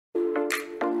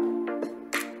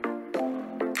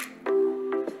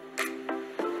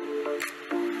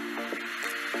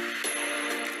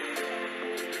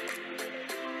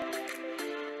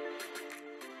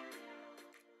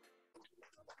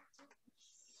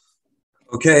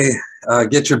Okay,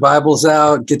 get your Bibles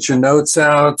out, get your notes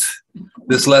out.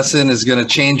 This lesson is going to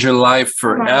change your life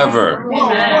forever.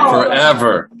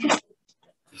 Forever.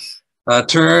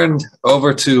 Turn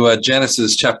over to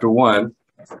Genesis chapter 1.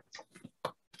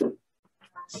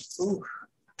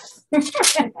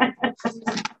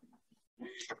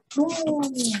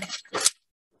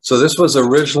 So this was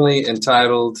originally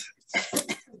entitled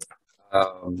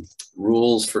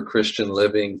Rules for Christian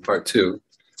Living, Part 2.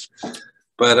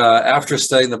 But after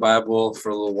studying the Bible for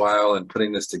a little while and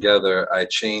putting this together, I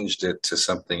changed it to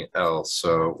something else.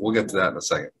 So we'll get to that in a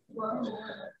second.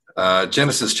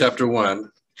 Genesis chapter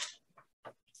 1,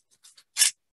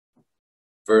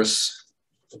 verse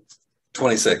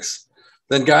 26.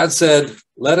 Then God said,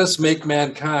 "Let us make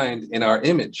mankind in our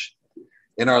image,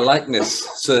 in our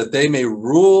likeness, so that they may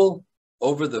rule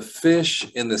over the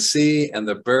fish in the sea and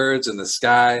the birds in the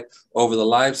sky, over the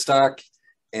livestock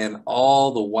and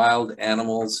all the wild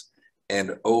animals,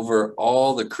 and over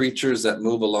all the creatures that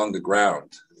move along the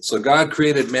ground." So God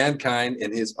created mankind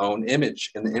in his own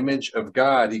image. In the image of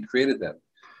God, he created them.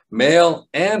 Male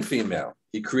and female,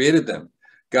 he created them.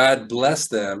 God blessed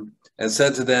them and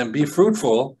said to them, "Be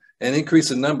fruitful and increase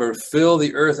in number, fill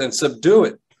the earth and subdue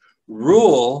it.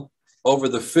 Rule over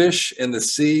the fish in the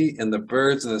sea and the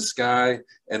birds in the sky,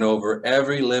 and over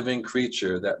every living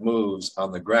creature that moves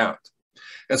on the ground."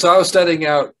 And so I was studying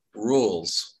out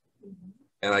rules,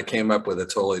 and I came up with a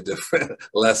totally different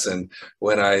lesson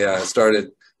when I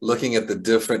started looking at the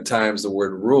different times the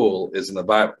word rule is in the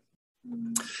Bible.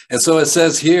 And so it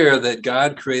says here that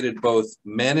God created both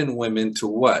men and women to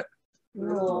what?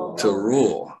 Rule. To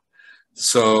rule.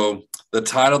 So the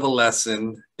title of the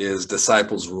lesson is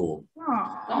Disciples Rule.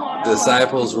 Aww.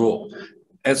 Disciples Rule.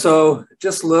 And so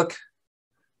just look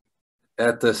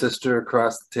at the sister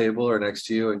across the table or next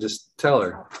to you and just tell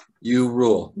her, "You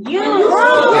rule." You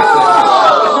rule.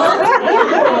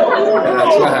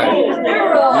 That's right.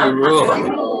 You rule.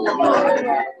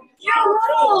 You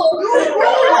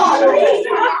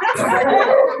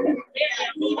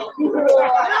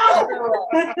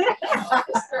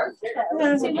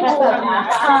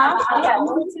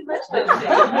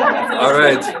All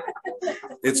right.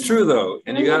 It's true though,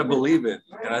 and you got to believe it.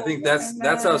 And I think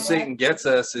that's how Satan gets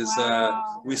us is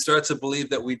we start to believe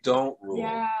that we don't rule.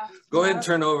 Yeah. Go ahead and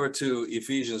turn over to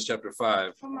Ephesians chapter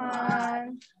 5. Come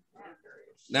on.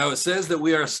 Now it says that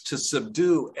we are to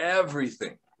subdue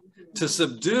everything. To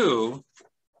subdue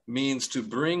means to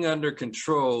bring under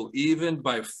control, even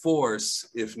by force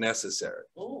if necessary.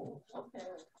 Oh, okay.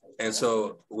 And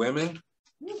so women,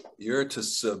 you're to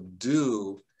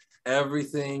subdue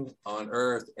everything on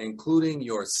earth, including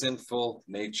your sinful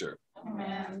nature.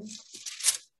 Amen.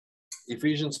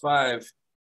 Ephesians 5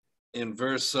 in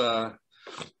verse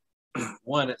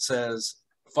 1, it says,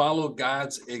 "Follow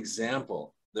God's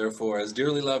example, therefore, as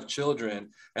dearly loved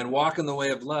children, and walk in the way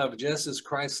of love, just as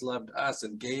Christ loved us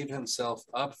and gave himself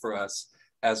up for us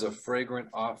as a fragrant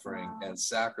offering and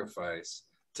sacrifice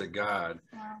to God."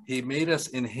 He made us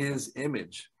in his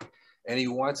image, and he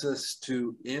wants us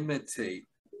to imitate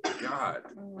God,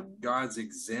 God's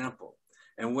example.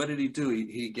 And what did he do?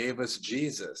 He gave us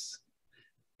Jesus.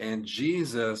 And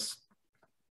Jesus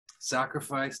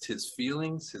sacrificed his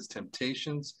feelings, his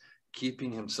temptations,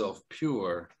 keeping himself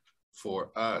pure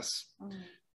for us.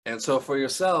 And so for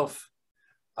yourself,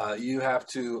 you have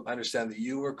to understand that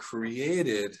you were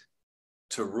created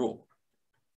to rule.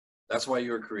 That's why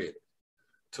you were created,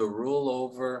 to rule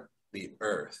over the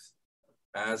earth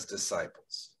as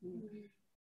disciples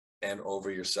and over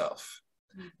yourself.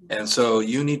 And so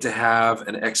you need to have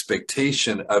an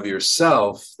expectation of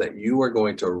yourself that you are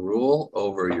going to rule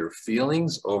over your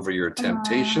feelings, over your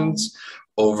temptations,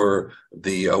 over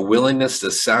the willingness to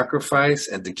sacrifice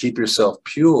and to keep yourself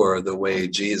pure the way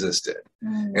Jesus did.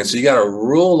 And so you got to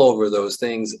rule over those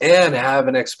things and have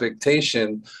an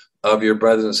expectation of your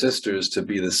brothers and sisters to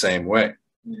be the same way.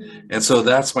 And so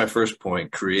that's my first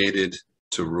point, created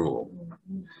to rule.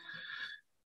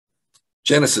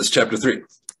 Genesis chapter 3.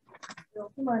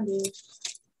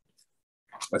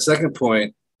 My second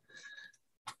point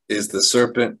is the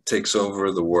serpent takes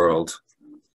over the world.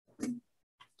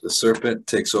 The serpent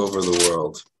takes over the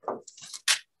world.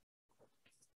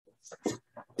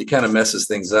 He kind of messes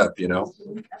things up, you know.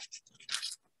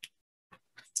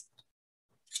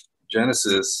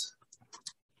 Genesis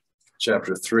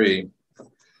chapter 3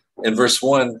 in verse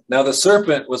 1. "Now the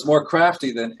serpent was more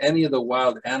crafty than any of the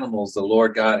wild animals the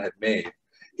Lord God had made.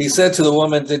 He said to the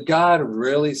woman, 'Did God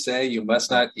really say you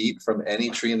must not eat from any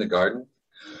tree in the garden?'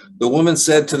 The woman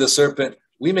said to the serpent,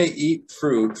 We may eat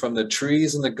fruit from the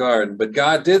trees in the garden, but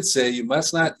God did say you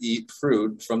must not eat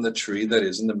fruit from the tree that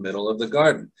is in the middle of the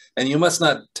garden, and you must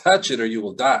not touch it or you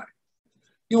will die.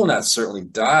 You will not certainly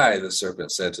die, the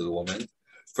serpent said to the woman,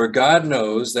 for God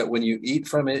knows that when you eat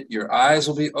from it, your eyes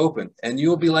will be open, and you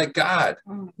will be like God,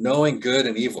 knowing good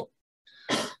and evil.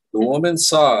 The woman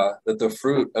saw that the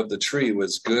fruit of the tree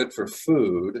was good for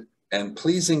food and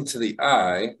pleasing to the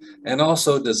eye, and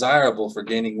also desirable for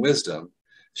gaining wisdom.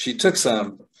 She took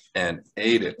some and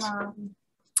ate it. Wow.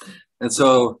 And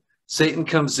so Satan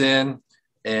comes in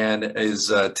and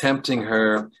is tempting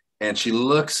her, and she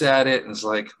looks at it and is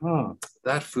like,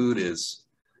 that food is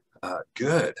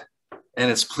good, and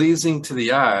it's pleasing to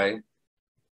the eye,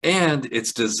 and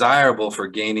it's desirable for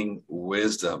gaining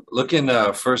wisdom. Look in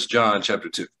 1 John chapter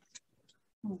 2.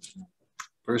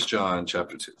 1 John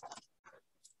chapter 2.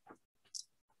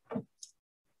 You're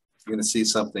going to see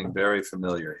something very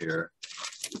familiar here.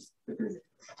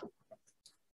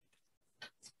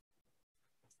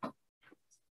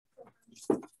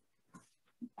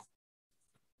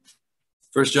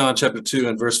 1 John chapter 2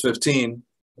 and verse 15,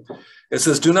 it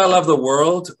says, do not love the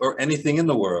world or anything in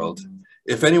the world.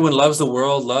 If anyone loves the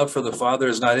world, love for the Father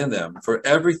is not in them. For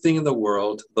everything in the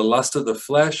world, the lust of the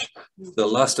flesh, the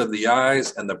lust of the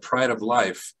eyes, and the pride of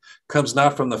life comes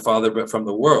not from the Father, but from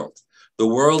the world. The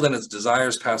world and its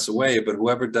desires pass away, but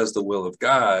whoever does the will of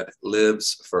God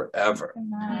lives forever.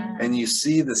 Amen. And you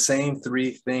see the same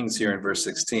three things here in verse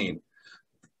 16.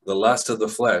 The lust of the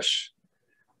flesh,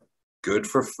 good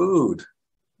for food.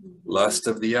 Lust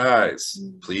of the eyes,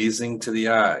 pleasing to the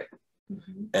eye.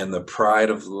 And the pride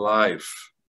of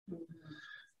life.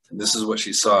 And this is what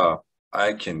she saw.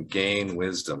 I can gain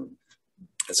wisdom.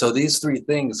 And so these three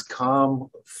things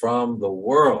come from the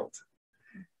world.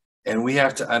 And we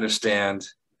have to understand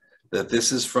that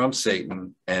this is from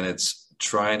Satan, and it's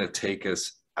trying to take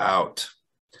us out.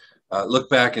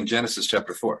 Look back in Genesis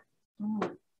chapter 4.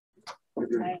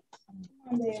 Okay.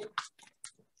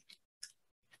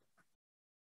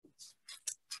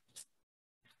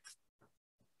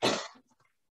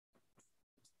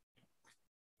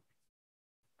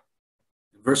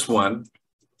 Verse 1,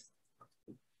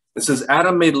 it says,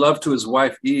 Adam made love to his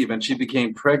wife Eve, and she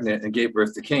became pregnant and gave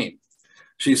birth to Cain.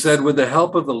 She said, with the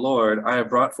help of the Lord, I have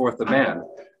brought forth a man.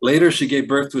 Later, she gave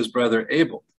birth to his brother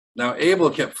Abel. Now, Abel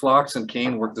kept flocks, and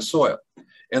Cain worked the soil.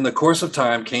 In the course of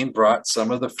time, Cain brought some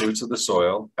of the fruits of the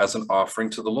soil as an offering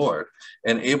to the Lord.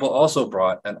 And Abel also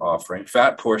brought an offering,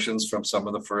 fat portions from some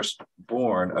of the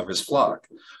firstborn of his flock.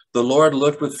 The Lord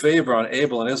looked with favor on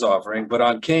Abel and his offering, but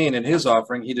on Cain and his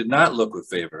offering he did not look with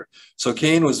favor. So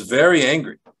Cain was very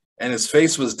angry, and his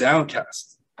face was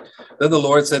downcast. Then the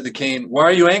Lord said to Cain, why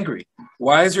are you angry?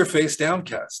 Why is your face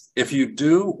downcast? If you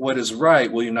do what is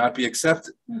right, will you not be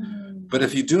accepted? But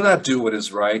if you do not do what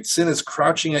is right, sin is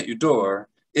crouching at your door.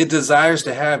 It desires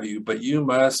to have you, but you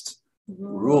must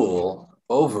rule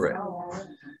over it.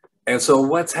 And so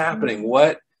what's happening?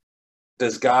 What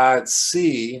does God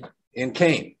see in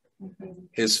Cain?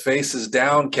 His face is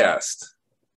downcast.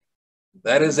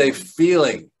 That is a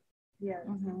feeling. Yeah.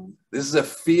 This is a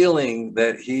feeling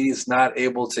that he's not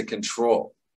able to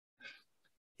control.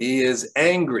 He is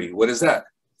angry. What is that?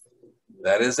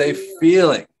 That is a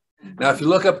feeling. Now, if you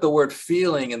look up the word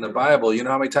feeling in the Bible, you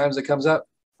know how many times it comes up?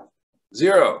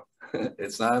 0.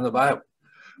 It's not in the Bible.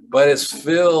 But it's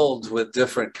filled with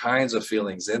different kinds of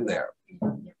feelings in there.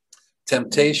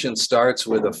 Temptation starts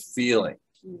with a feeling.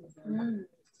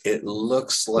 It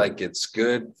looks like it's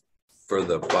good for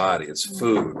the body. It's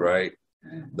food, right?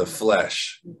 The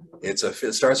flesh. It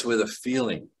starts with a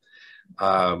feeling.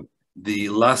 The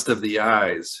lust of the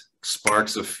eyes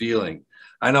sparks a feeling.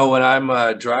 I know when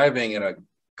I'm driving in a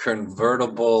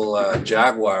convertible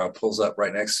Jaguar pulls up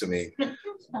right next to me,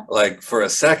 like for a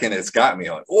second, it's got me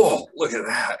on. Oh, look at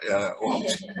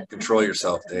that. Control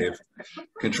yourself, Dave.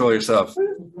 Control yourself.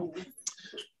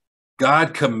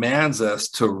 God commands us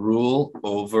to rule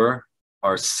over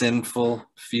our sinful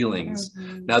feelings.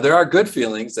 Now, there are good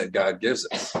feelings that God gives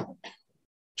us.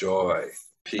 Joy,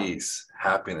 peace,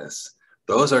 happiness.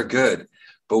 Those are good.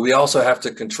 But we also have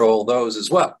to control those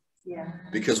as well. Yeah.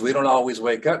 Because we don't always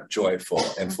wake up joyful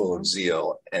and full of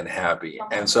zeal and happy.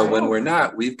 And so when we're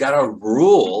not, we've got to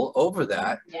rule over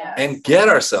that and get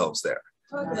ourselves there.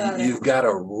 You've got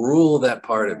to rule that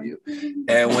part of you.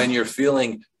 And when you're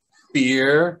feeling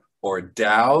fear or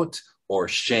doubt or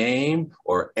shame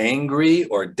or angry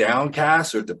or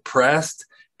downcast or depressed,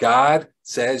 God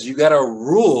says you got to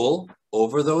rule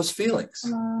over those feelings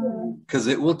because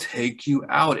it will take you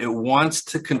out. It wants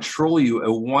to control you.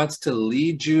 It wants to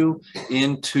lead you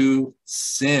into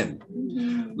sin.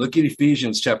 Look at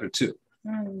Ephesians chapter 2.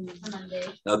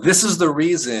 Now, this is the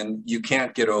reason you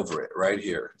can't get over it right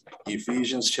here.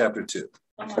 Ephesians chapter 2.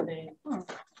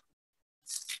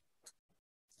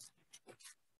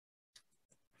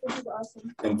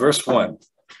 In verse 1.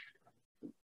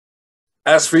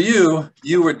 As for you,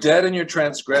 you were dead in your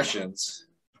transgressions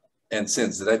and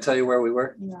sins. Did I tell you where we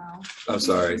were? No. I'm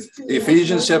sorry.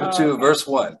 Ephesians chapter 2, verse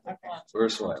 1.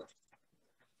 Verse 1.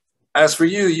 As for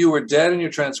you, you were dead in your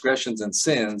transgressions and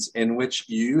sins in which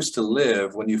you used to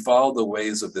live when you followed the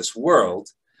ways of this world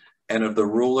and of the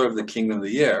ruler of the kingdom of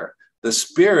the air, the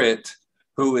spirit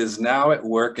who is now at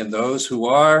work in those who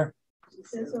are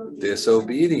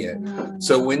disobedient.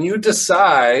 So when you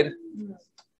decide,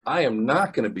 I am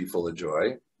not going to be full of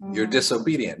joy, you're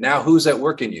disobedient. Now, who's at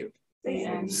work in you?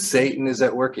 Satan is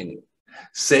at work in you.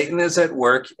 Satan is at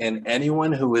work in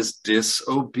anyone who is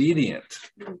disobedient.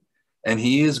 And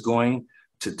he is going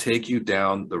to take you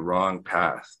down the wrong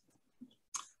path.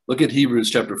 Look at Hebrews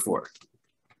chapter 4.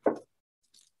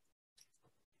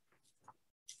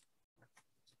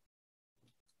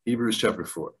 Hebrews chapter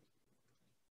 4.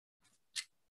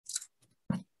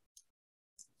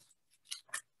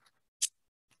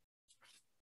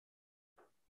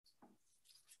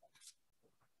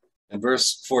 In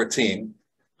verse 14,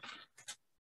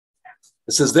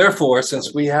 it says, therefore,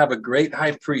 since we have a great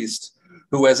high priest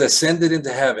who has ascended into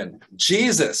heaven,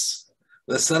 Jesus,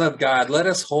 the Son of God, let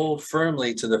us hold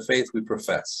firmly to the faith we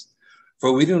profess.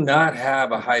 For we do not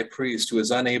have a high priest who is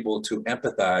unable to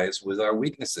empathize with our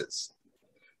weaknesses,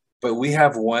 but we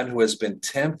have one who has been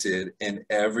tempted in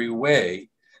every way,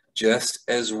 just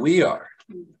as we are,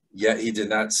 yet he did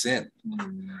not sin.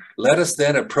 Let us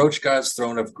then approach God's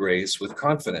throne of grace with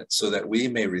confidence so that we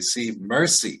may receive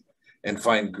mercy and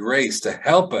find grace to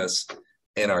help us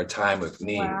in our time of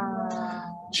need.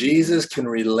 Wow. Jesus can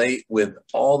relate with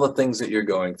all the things that you're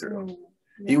going through. Yeah.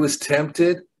 He was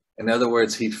tempted. In other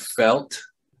words, he felt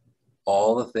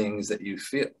all the things that you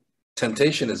feel.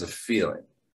 Temptation is a feeling.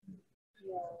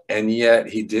 Yeah. And yet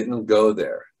he didn't go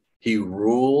there. He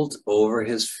ruled over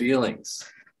his feelings.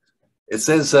 It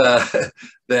says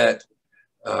that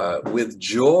with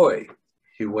joy,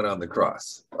 he went on the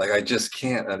cross. Like, I just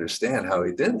can't understand how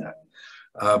he did that.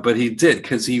 But he did,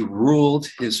 because he ruled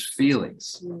his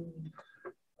feelings.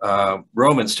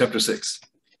 Romans chapter 6.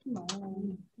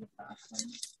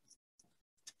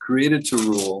 Created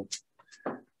to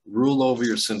rule over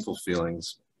your sinful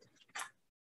feelings.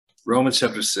 Romans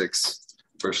chapter 6,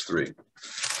 verse 3.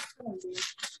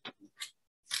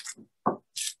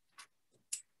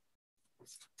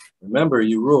 Remember,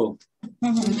 you rule.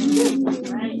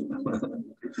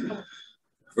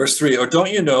 Verse 3, or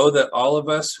don't you know that all of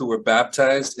us who were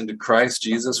baptized into Christ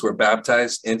Jesus were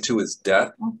baptized into his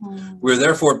death? We are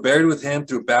therefore buried with him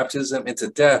through baptism into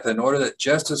death, in order that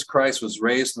just as Christ was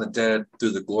raised from the dead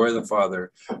through the glory of the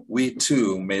Father, we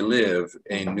too may live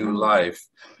a new life.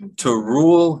 To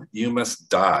rule, you must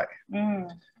die.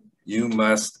 You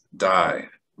must die.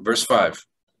 Verse 5.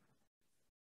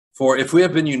 For if we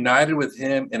have been united with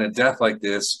him in a death like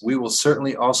this, we will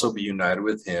certainly also be united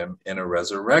with him in a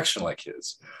resurrection like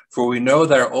his. For we know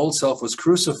that our old self was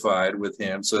crucified with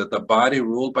him so that the body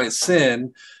ruled by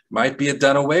sin might be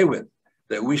done away with,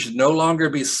 that we should no longer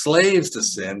be slaves to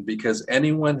sin, because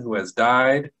anyone who has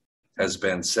died has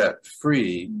been set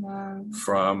free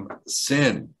from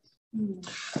sin.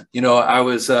 You know, I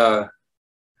was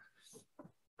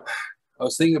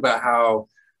thinking about how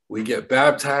we get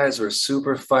baptized, we're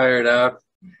super fired up,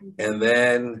 and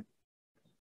then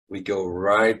we go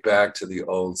right back to the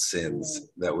old sins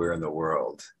that were in the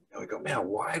world. And we go, man,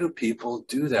 why do people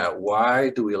do that? Why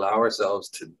do we allow ourselves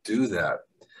to do that?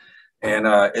 And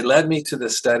it led me to the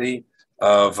study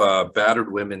of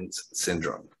battered women's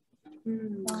syndrome.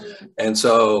 And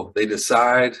so they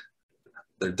decide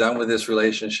they're done with this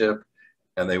relationship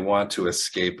and they want to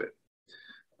escape it.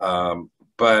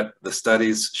 But the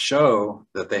studies show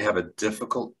that they have a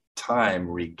difficult time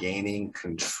regaining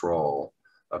control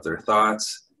of their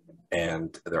thoughts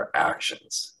and their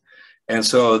actions. And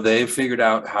so they figured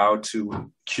out how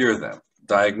to cure them.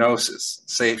 Diagnosis,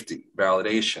 safety,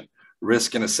 validation,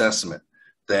 risk and assessment,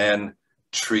 then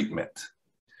treatment.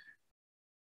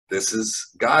 This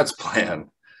is God's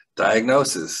plan.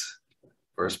 Diagnosis,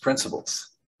 first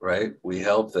principles, right? We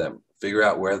help them figure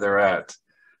out where they're at.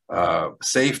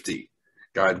 Safety.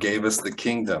 God gave us the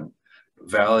kingdom.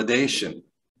 Validation,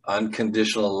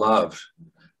 unconditional love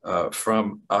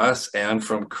from us and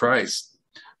from Christ.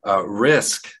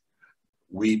 Risk,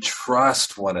 we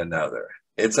trust one another.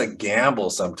 It's a gamble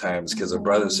sometimes because a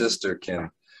brother or sister can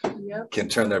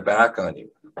turn their back on you,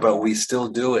 but we still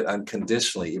do it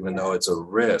unconditionally, even though it's a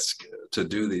risk to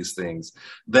do these things.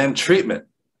 Then treatment.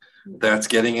 That's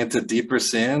getting into deeper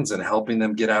sins and helping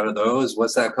them get out of those.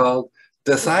 What's that called?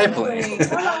 Discipling.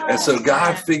 And so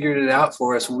God figured it out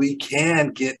for us. We can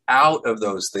get out of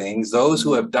those things. Those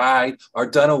who have died are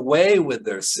done away with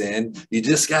their sin. You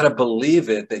just got to believe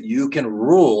it, that you can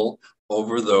rule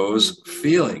over those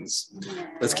feelings.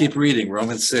 Let's keep reading.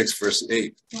 Romans 6, verse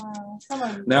 8.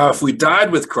 Now, if we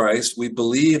died with Christ, we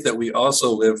believe that we also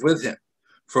live with him.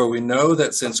 For we know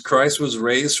that since Christ was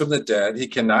raised from the dead, he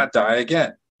cannot die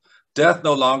again. Death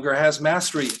no longer has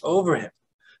mastery over him.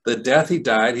 The death he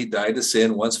died to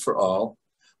sin once for all,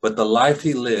 but the life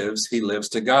he lives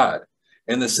to God.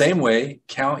 In the same way,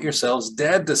 count yourselves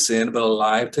dead to sin, but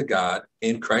alive to God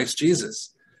in Christ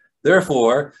Jesus.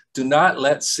 Therefore, do not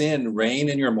let sin reign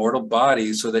in your mortal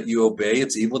body so that you obey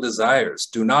its evil desires.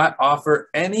 Do not offer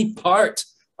any part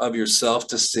of yourself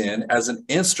to sin as an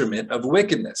instrument of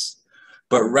wickedness,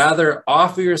 but rather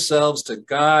offer yourselves to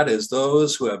God as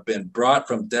those who have been brought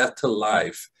from death to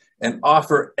life, and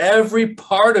offer every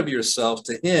part of yourself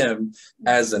to him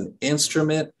as an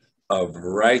instrument of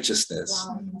righteousness.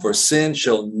 For sin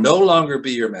shall no longer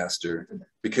be your master,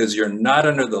 because you're not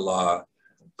under the law,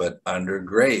 but under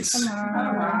grace.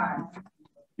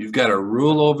 You've got to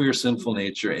rule over your sinful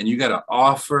nature, and you got to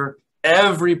offer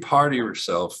every part of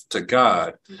yourself to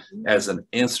God as an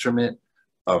instrument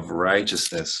of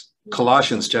righteousness.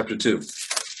 Colossians chapter 2.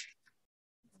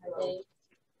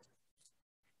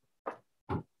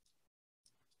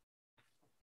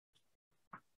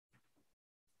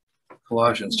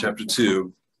 Colossians chapter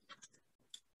 2,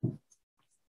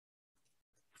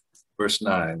 verse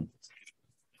 9.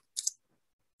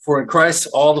 For in Christ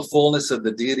all the fullness of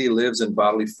the deity lives in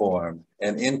bodily form,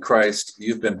 and in Christ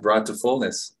you've been brought to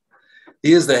fullness.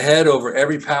 He is the head over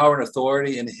every power and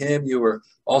authority. In him you were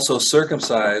also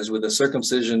circumcised with a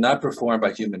circumcision not performed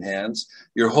by human hands.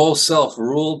 Your whole self,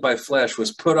 ruled by flesh,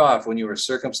 was put off when you were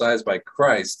circumcised by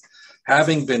Christ,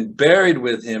 having been buried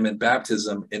with him in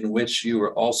baptism, in which you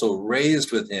were also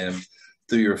raised with him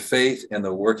through your faith in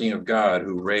the working of God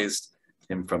who raised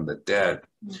him from the dead.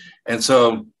 And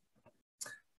so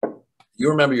you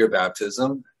remember your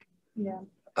baptism.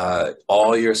 Yeah.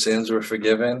 All your sins were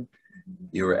forgiven.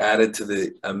 You were added to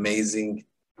the amazing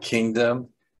kingdom,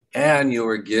 and you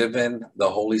were given the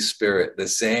Holy Spirit, the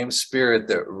same Spirit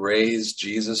that raised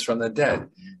Jesus from the dead.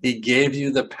 He gave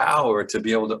you the power to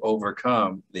be able to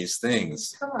overcome these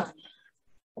things.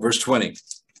 Verse 20.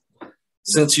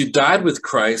 Since you died with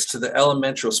Christ to the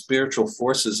elemental spiritual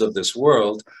forces of this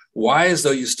world, why, as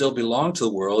though you still belong to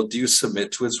the world, do you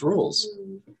submit to its rules?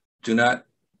 Do not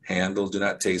handle, do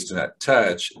not taste, do not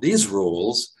touch. These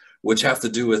rules, which have to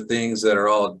do with things that are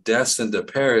all destined to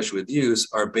perish with use,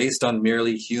 are based on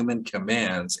merely human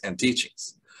commands and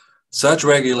teachings. Such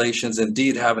regulations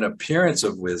indeed have an appearance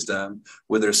of wisdom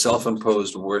with their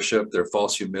self-imposed worship, their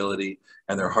false humility,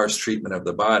 and their harsh treatment of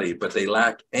the body, but they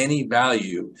lack any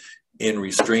value in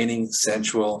restraining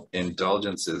sensual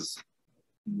indulgences.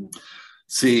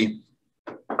 See,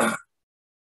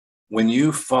 when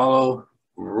you follow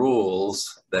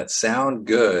rules that sound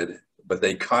good, but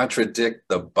they contradict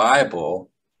the Bible,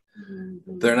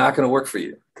 they're not going to work for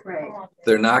you. Right.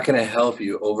 They're not going to help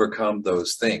you overcome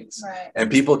those things. Right. And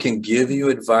people can give you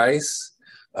advice,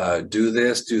 do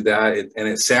this, do that, and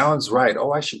it sounds right.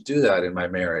 Oh, I should do that in my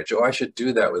marriage. Oh, I should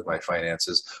do that with my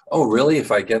finances. Oh, really?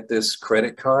 If I get this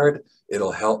credit card,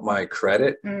 it'll help my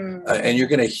credit. And you're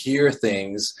going to hear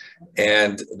things.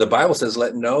 And the Bible says,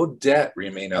 let no debt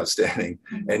remain outstanding.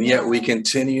 And yet we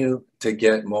continue to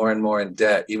get more and more in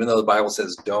debt, even though the Bible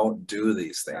says, don't do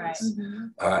these things.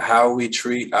 Right. How we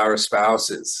treat our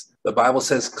spouses. The Bible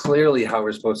says clearly how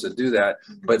we're supposed to do that.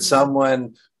 But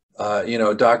someone,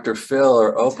 Dr. Phil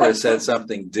or Oprah said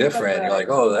something different. You're like,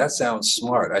 oh, that sounds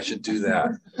smart. I should do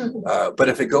that. But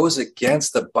if it goes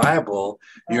against the Bible,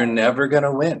 you're never going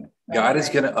to win. God is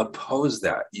going to oppose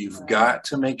that. You've got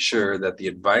to make sure that the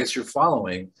advice you're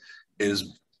following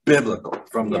is biblical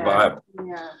from the Bible.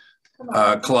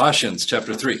 Colossians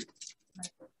chapter 3,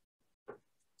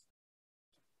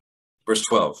 verse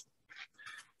 12.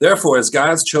 Therefore, as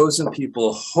God's chosen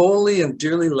people, holy and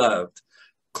dearly loved,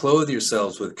 clothe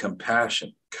yourselves with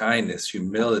compassion, kindness,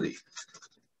 humility,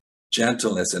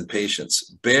 gentleness, and patience.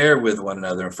 Bear with one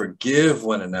another and forgive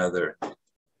one another.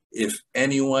 If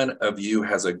any one of you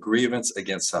has a grievance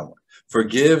against someone,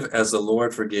 forgive as the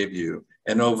Lord forgave you.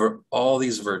 And over all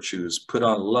these virtues, put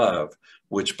on love,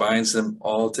 which binds them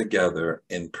all together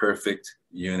in perfect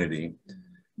unity.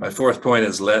 My fourth point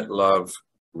is let love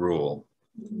rule.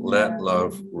 Let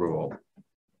love rule.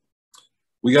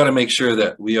 We got to make sure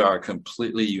that we are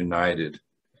completely united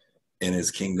in his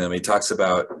kingdom. He talks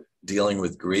about dealing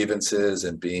with grievances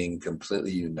and being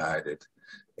completely united.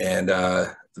 And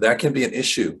that can be an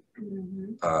issue.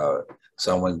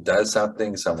 Someone does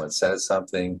something, someone says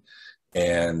something,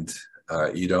 and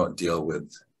you don't deal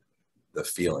with the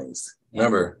feelings.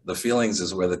 Remember, the feelings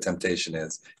is where the temptation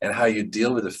is, and how you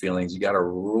deal with the feelings. You got to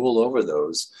rule over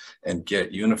those and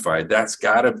get unified. That's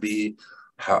got to be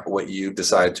what you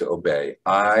decide to obey.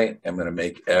 I am going to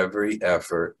make every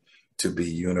effort to be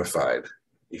unified.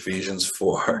 Ephesians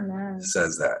 4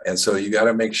 says that. And so you got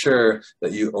to make sure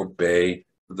that you obey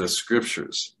the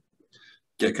scriptures,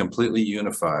 get completely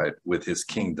unified with his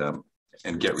kingdom,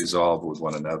 and get resolved with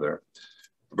one another.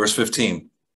 Verse 15.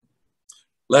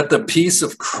 Let the peace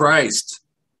of Christ,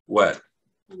 what?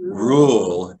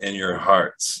 Rule in your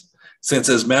hearts. Since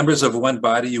as members of one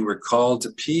body you were called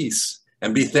to peace,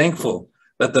 and be thankful.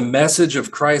 Let the message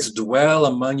of Christ dwell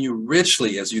among you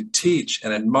richly as you teach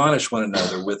and admonish one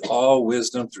another with all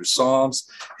wisdom through psalms,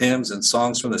 hymns, and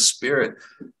songs from the Spirit,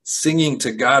 singing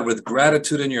to God with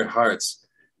gratitude in your hearts.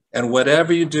 And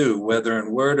whatever you do, whether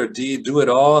in word or deed, do it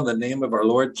all in the name of our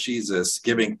Lord Jesus,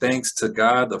 giving thanks to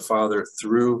God the Father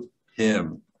through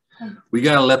him. We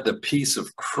got to let the peace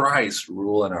of Christ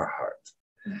rule in our heart.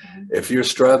 If you're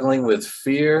struggling with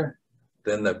fear,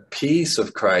 then the peace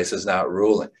of Christ is not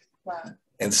ruling.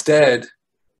 Instead,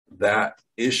 that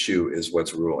issue is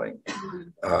what's ruling.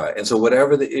 And so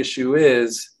whatever the issue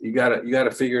is, you gotta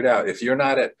figure it out. If you're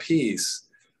not at peace,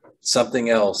 something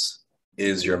else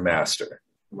is your master.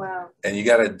 And you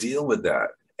got to deal with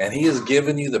that. And he has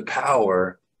given you the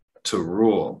power to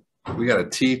rule. We got to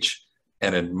teach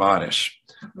and admonish.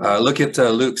 Look at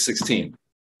Luke 16.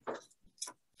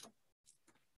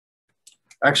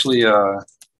 Actually,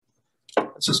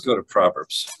 let's just go to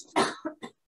Proverbs.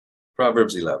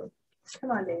 Proverbs 11.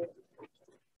 Come on, Dave.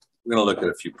 We're going to look at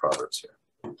a few Proverbs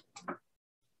here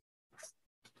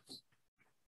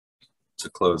to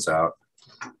close out.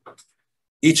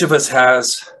 Each of us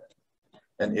has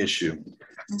an issue,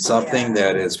 something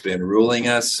that has been ruling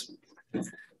us, and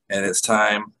it's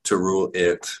time to rule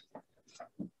it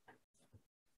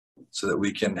so that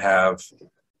we can have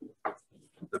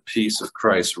the peace of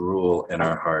Christ rule in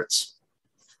our hearts.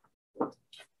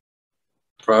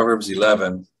 Proverbs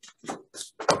 11,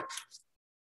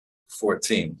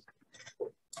 14.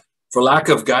 For lack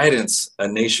of guidance, a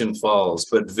nation falls,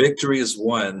 but victory is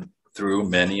won through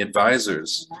many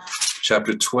advisors.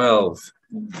 Chapter 12,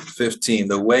 15.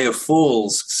 The way of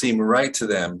fools seem right to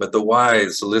them, but the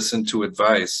wise listen to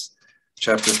advice.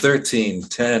 Chapter 13,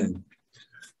 10.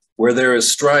 Where there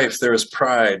is strife, there is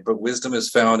pride, but wisdom is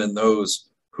found in those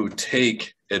who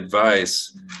take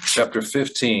advice. Chapter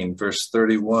 15, verse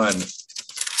 31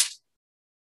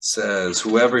 says,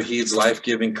 whoever heeds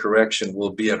life-giving correction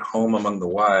will be at home among the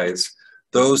wise.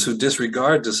 Those who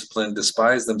disregard discipline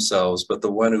despise themselves, but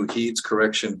the one who heeds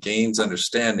correction gains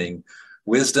understanding.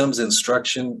 Wisdom's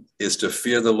instruction is to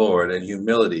fear the Lord, and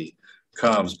humility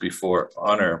comes before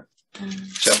honor.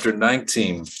 Chapter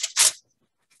 19,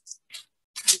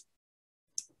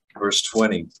 verse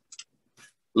 20.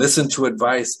 Listen to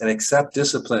advice and accept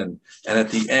discipline, and at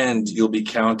the end you'll be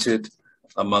counted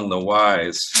among the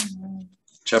wise.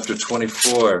 Chapter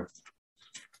 24,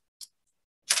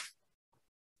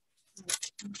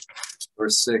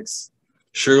 verse 6.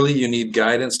 Surely you need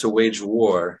guidance to wage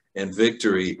war, and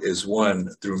victory is won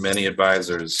through many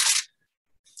advisors.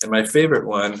 And my favorite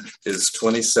one is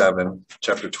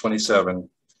chapter 27,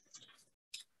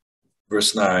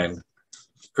 verse 9.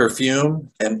 Perfume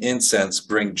and incense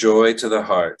bring joy to the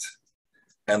heart,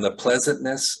 and the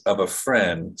pleasantness of a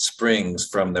friend springs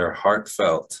from their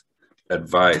heartfelt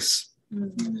advice.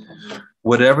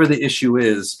 Whatever the issue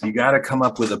is, you got to come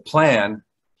up with a plan,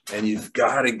 and you've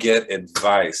got to get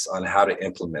advice on how to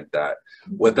implement that.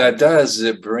 What that does is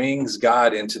it brings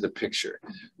God into the picture,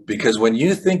 because when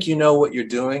you think you know what you're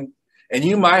doing, and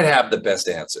you might have the best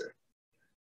answer,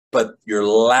 but your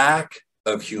lack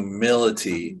of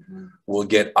humility will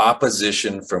get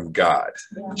opposition from God.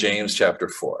 James chapter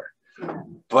 4.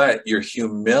 But your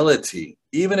humility,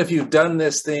 even if you've done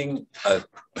this thing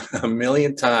a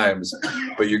million times,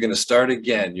 but you're going to start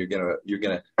again, you're going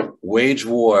to wage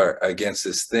war against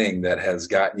this thing that has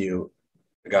got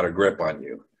a grip on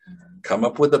you. Come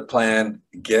up with a plan,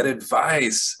 get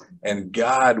advice, and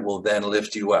God will then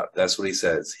lift you up. That's what he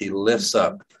says. He lifts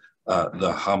up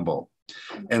the humble.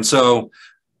 And so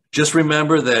just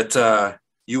remember that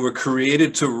you were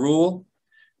created to rule.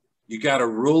 You got to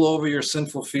rule over your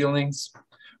sinful feelings.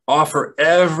 Offer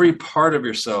every part of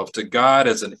yourself to God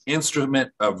as an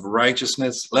instrument of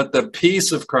righteousness. Let the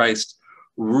peace of Christ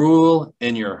rule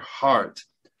in your heart.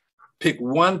 Pick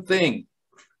one thing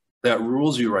that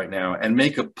rules you right now and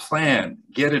make a plan,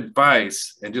 get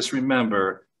advice, and just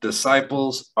remember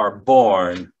Disciples are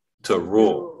born to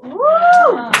rule.